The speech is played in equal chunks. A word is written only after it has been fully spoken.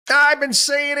I've been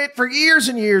saying it for years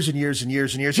and years and years and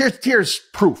years and years. Here's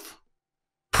proof.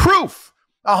 Proof.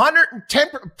 110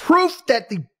 proof that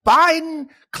the Biden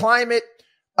climate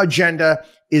agenda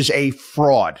is a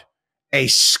fraud, a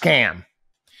scam.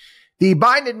 The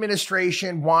Biden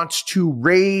administration wants to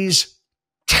raise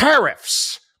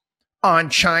tariffs on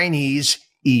Chinese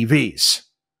EVs.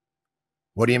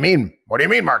 What do you mean? What do you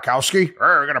mean, Markowski?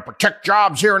 We're going to protect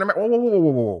jobs here in America.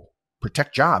 Whoa.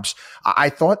 Protect jobs. I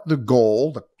thought the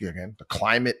goal, the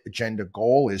climate agenda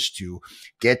goal, is to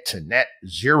get to net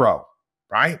zero,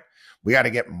 right? We got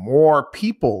to get more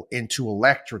people into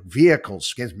electric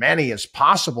vehicles, as many as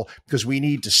possible, because we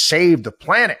need to save the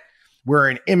planet. We're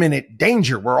in imminent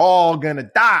danger. We're all going to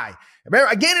die.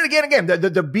 Again and again,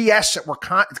 the BS that we're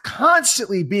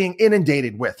constantly being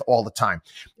inundated with all the time.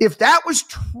 If that was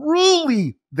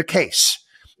truly the case,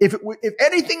 if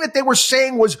anything that they were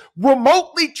saying was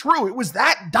remotely true, it was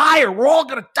that dire, we're all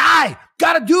going to die,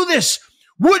 got to do this,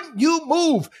 wouldn't you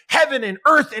move heaven and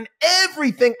earth and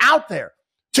everything out there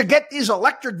to get these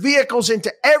electric vehicles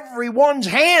into everyone's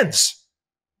hands?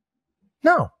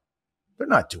 No, they're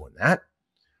not doing that.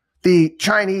 The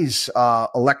Chinese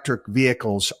electric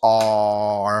vehicles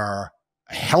are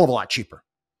a hell of a lot cheaper.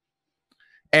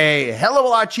 A hell of a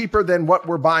lot cheaper than what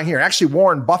we're buying here. Actually,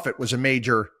 Warren Buffett was a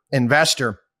major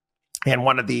investor in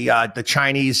one of the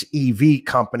Chinese EV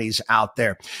companies out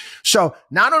there. So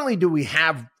not only do we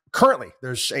have currently,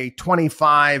 there's a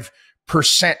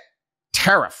 25%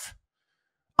 tariff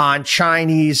on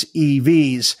Chinese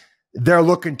EVs. They're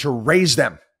looking to raise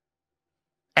them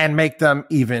and make them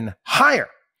even higher.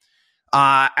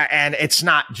 And it's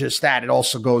not just that. It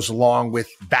also goes along with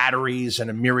batteries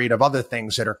and a myriad of other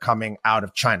things that are coming out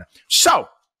of China. So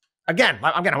again,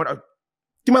 I'm going to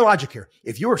do my logic here.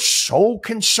 If you're so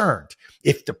concerned,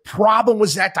 if the problem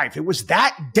was that dire, if it was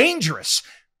that dangerous,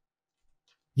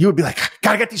 you would be like,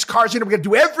 got to get these cars in. We're going to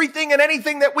do everything and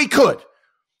anything that we could.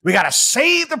 We got to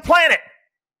save the planet.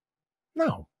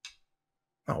 No.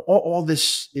 All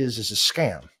this is a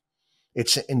scam.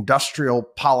 It's an industrial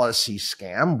policy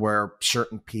scam where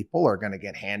certain people are going to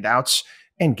get handouts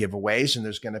and giveaways, and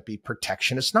there's going to be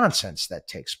protectionist nonsense that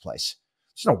takes place.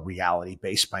 There's no reality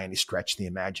based by any stretch of the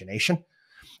imagination.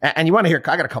 And you want to hear,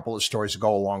 I got a couple of stories to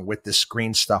go along with this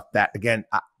green stuff that, again,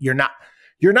 you're not,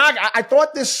 I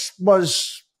thought this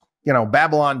was,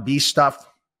 Babylon Bee stuff,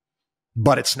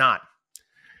 but it's not.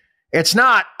 It's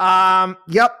not.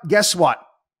 Yep. Guess what?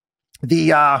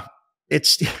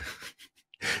 It's,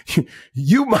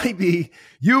 you may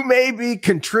be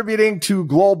contributing to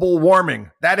global warming.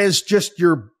 That is just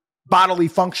your bodily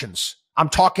functions. I'm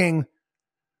talking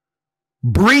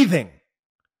breathing,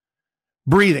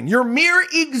 your mere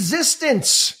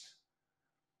existence,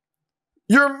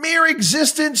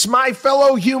 my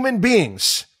fellow human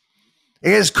beings,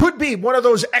 could be one of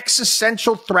those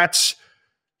existential threats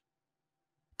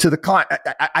to the climate.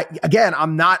 Again,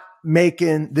 I'm not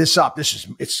making this up.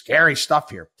 It's scary stuff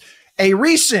here. A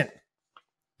recent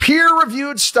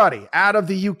peer-reviewed study out of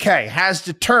the UK has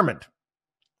determined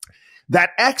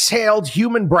that exhaled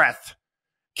human breath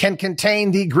can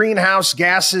contain the greenhouse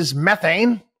gases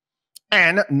methane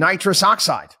and nitrous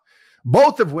oxide,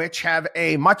 both of which have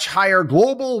a much higher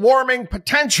global warming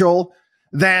potential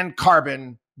than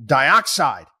carbon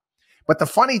dioxide. But the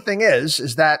funny thing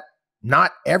is that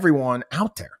not everyone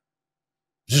out there,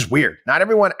 this is weird, not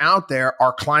everyone out there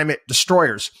are climate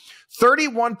destroyers.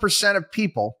 31% of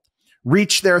people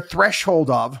reach their threshold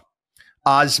of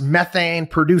as methane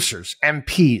producers,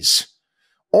 MPs.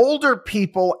 Older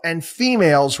people and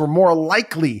females were more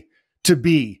likely to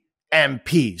be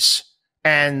MPs,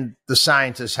 and the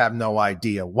scientists have no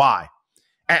idea why.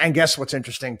 And guess what's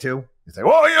interesting too? You say,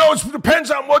 well, it depends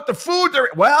on what the food they're.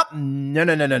 Well,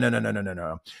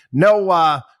 no.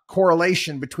 No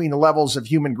correlation between the levels of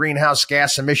human greenhouse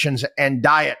gas emissions and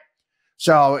diet.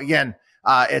 So again,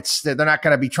 they're not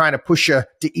going to be trying to push you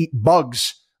to eat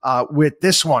bugs with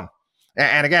this one.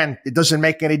 And again, it doesn't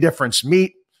make any difference.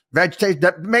 Meat, vegetation,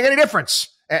 doesn't make any difference.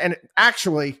 And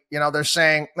actually, they're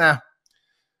saying,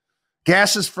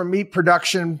 gases from meat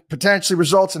production potentially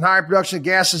results in higher production of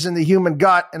gases in the human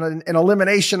gut, and an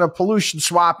elimination of pollution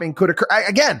swapping could occur.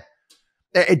 Again,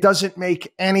 it doesn't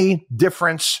make any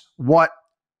difference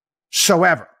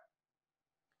whatsoever.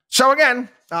 So again,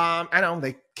 I know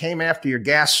they came after your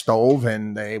gas stove,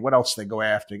 and what else they go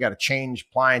after? You got to change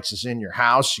appliances in your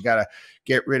house. You got to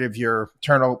get rid of your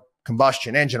internal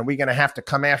combustion engine. Are we going to have to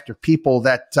come after people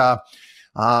that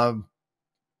have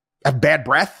bad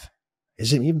breath?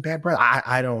 Is it even bad breath?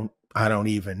 I don't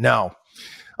even know.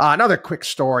 Another quick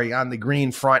story on the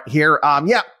green front here.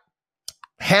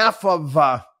 Half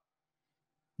of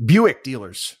Buick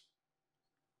dealers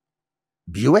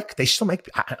Buick? They still make,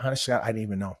 honestly, I didn't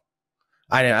even know.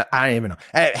 I didn't even know.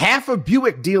 Half of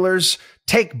Buick dealers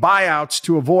take buyouts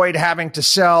to avoid having to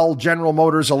sell General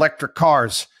Motors electric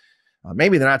cars.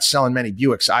 Maybe they're not selling many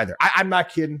Buicks either. I'm not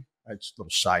kidding. It's a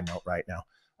little side note right now.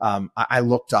 I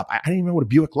looked up. I didn't even know what a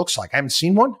Buick looks like. I haven't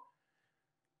seen one.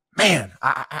 Man,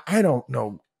 I don't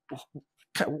know.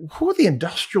 Who are the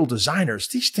industrial designers?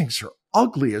 These things are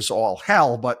ugly as all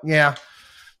hell, but yeah,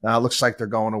 looks like they're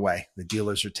going away. The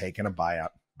dealers are taking a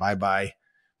buyout. Bye-bye,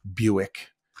 Buick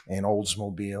and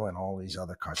Oldsmobile and all these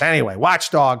other cars. Anyway,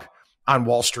 WatchDog on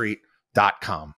wallstreet.com.